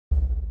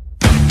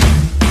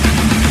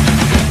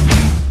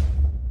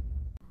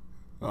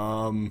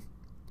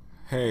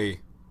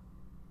Hey,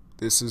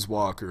 this is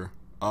Walker.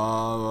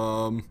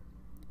 Haven't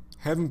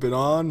been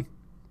on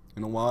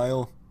in a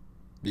while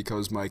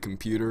because my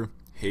computer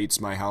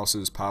hates my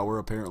house's power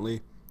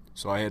apparently,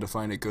 so I had to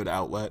find a good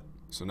outlet.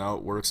 So now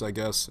it works, I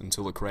guess,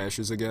 until it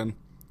crashes again.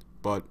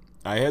 But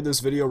I had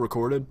this video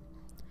recorded,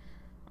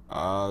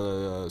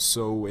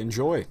 so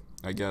enjoy,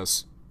 I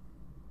guess.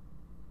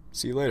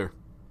 See you later.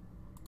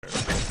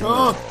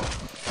 Oh!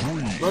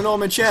 No,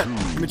 I'm in chat.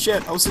 I'm in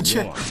chat. I was in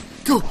chat.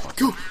 Go!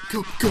 Go! Go!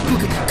 Go! Go! Go!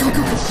 Go! Go!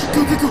 Go!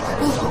 Go! Go! Go!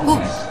 Oh!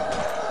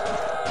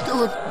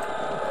 Dylan!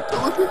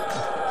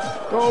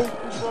 Go!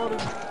 He's running.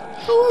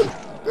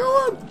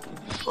 Dylan!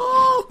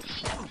 Oh!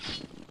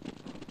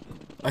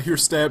 I hear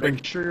stabbing.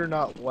 Make sure you're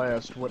not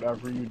last,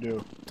 whatever you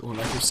do. Dylan,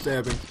 I hear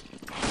stabbing.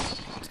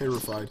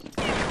 Terrified.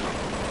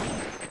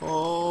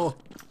 Oh!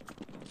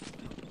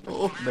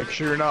 Oh! Make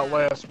sure you're not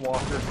last,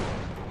 Walker.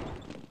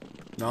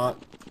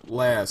 Not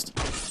last.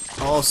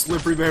 Oh,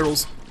 slippery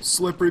barrels.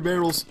 Slippery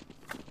barrels.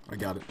 I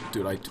got it.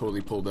 Dude, I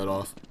totally pulled that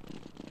off.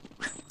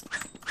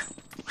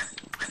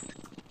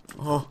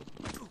 Oh.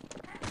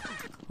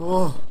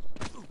 Oh.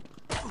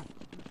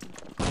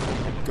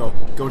 Go.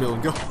 Go,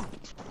 Dylan. Go.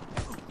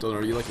 Dylan,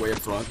 are you like way up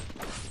front?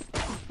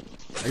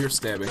 I hear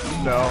stabbing.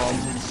 No.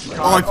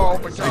 Oh,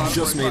 my God, I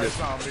just made it.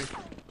 Zombie.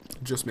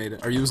 Just made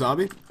it. Are you a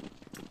zombie?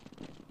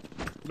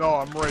 No,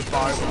 I'm right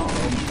by him.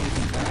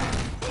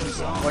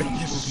 Like,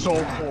 he's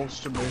so close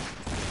to me.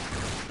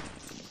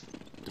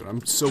 Dude,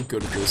 I'm so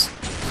good at this.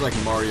 It's like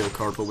Mario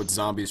Kart, but with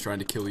zombies trying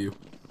to kill you.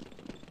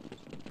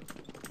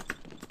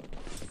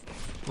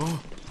 Oh.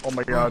 Oh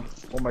my God.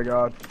 Oh my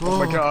God. Oh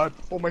my God.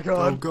 Oh my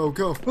God. Go,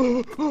 go,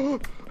 go.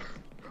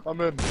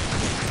 I'm in.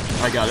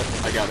 I got it.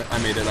 I got it. I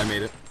made it. I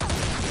made it.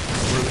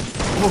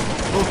 Oh,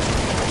 oh.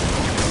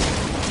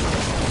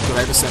 Did I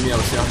have a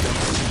semi-auto shotgun?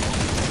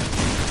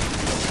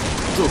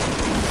 Go.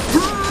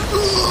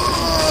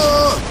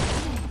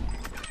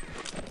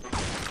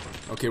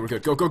 Okay, we're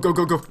good. Go, go, go,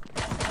 go, go.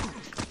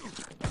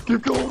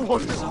 Keep going,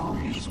 Walker.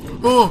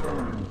 Oh!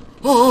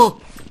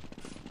 Oh!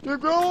 Keep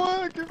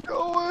going. Keep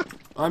going.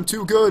 I'm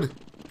too good.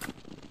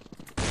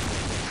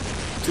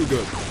 Too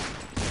good.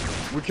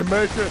 We can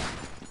make it.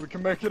 We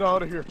can make it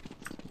out of here.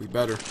 We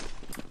better.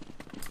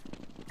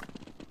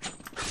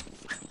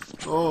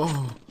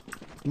 Oh,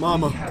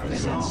 Mama.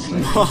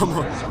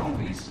 Mama.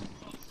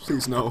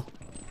 Please, no.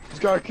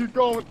 Just gotta keep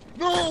going.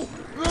 No!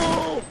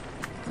 No!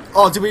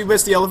 Oh, did we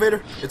miss the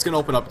elevator? It's gonna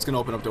open up. It's gonna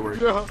open up. Don't worry.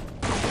 Yeah.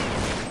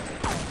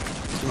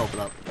 It's gonna open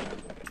up.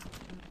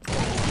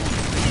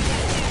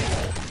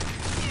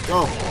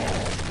 Go.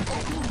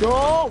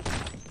 Go!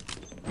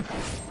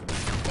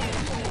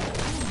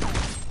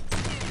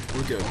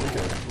 We're good. We're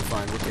good. We're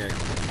fine. We're okay.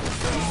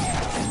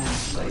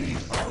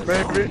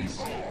 Maybe.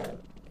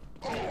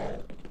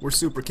 We're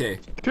super K.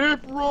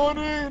 Keep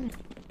running!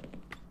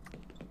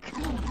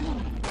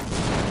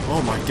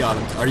 Oh my God.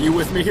 Are you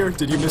with me here?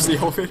 Did you miss the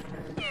elevator?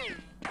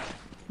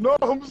 No,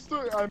 I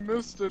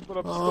missed it, but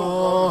I'm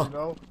still running, you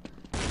know?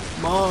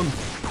 Mom.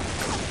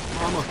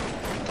 Mama.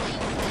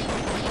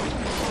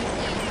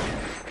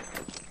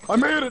 I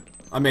made it!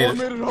 I made it. I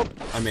made it up.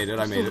 I made it.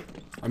 I made it.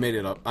 I made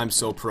it up. I'm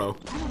so pro.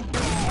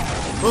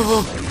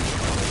 Oh.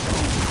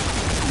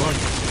 Come on.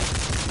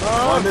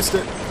 Oh, I missed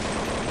it.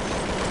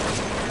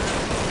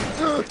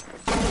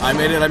 I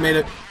made it. I made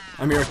it.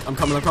 I'm here. I'm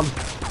coming. I'm coming.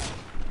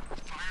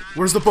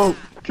 Where's the boat?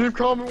 Keep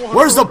coming.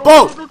 Where's the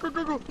boat? Go, go,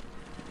 go, go.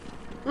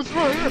 It's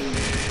right here.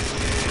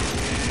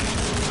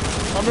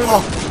 I'm in.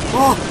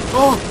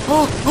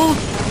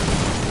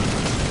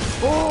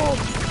 Oh,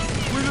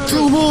 we did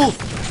Kill it. them all.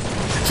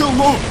 Kill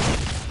them all.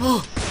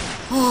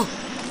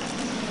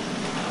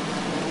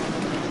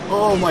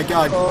 Oh my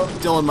God,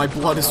 Dylan, my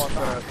blood is.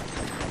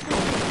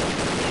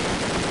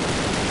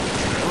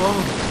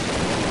 Oh,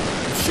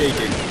 I'm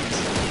shaking.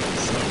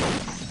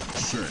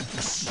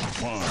 6,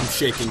 5, I'm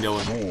shaking,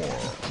 Dylan. 4,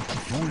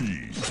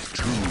 3,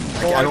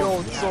 2.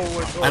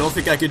 I don't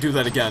think I could do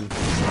that again.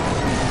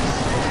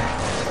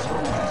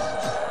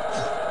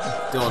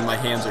 Dylan, my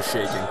hands are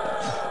shaking.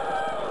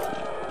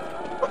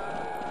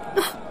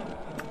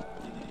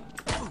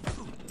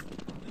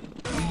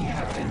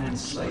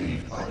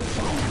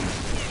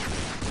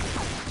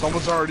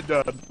 Someone's already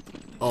dead.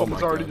 Oh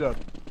Someone's already dead.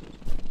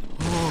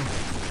 Oh.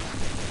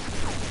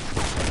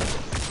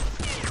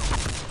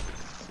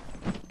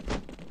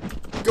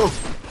 Go!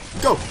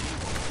 Go!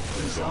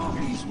 The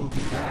zombies will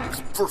be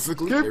back.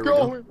 Perfectly. Keep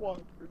going,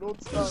 Walker. Don't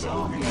stop. The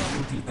zombies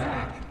will be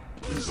back.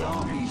 The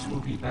zombies will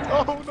be back.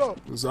 Oh no!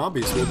 The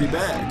zombies will be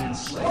back.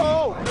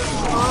 Oh!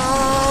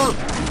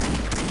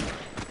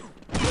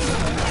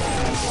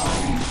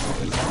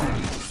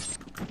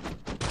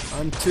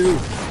 I'm two.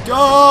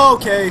 Go!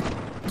 Okay.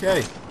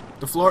 Okay.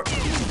 The floor.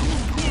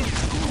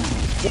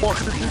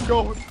 Walker, keep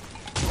going.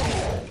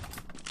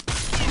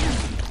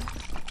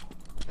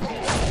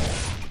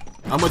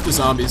 I'm with the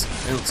zombies.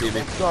 They don't see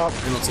me. Stop.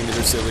 They don't see me.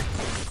 They're silly.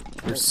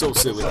 They're so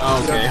silly.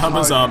 Okay, I'm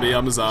a zombie.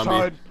 I'm a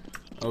zombie.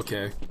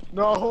 Okay.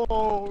 No,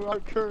 I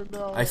can't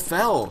now. I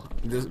fell.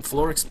 The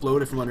floor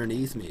exploded from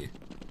underneath me.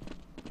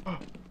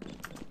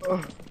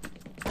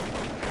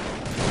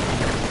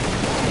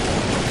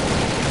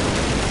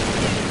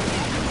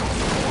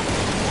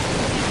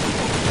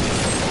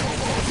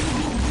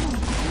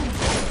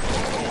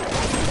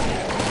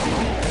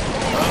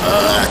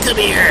 Come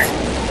here.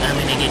 I'm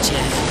gonna get you.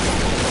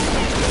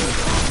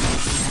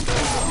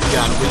 We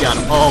got him. We got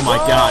him. Oh my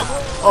god.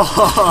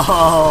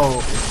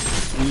 Oh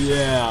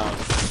yeah.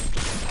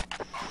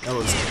 That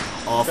was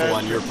awful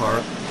on your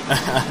part.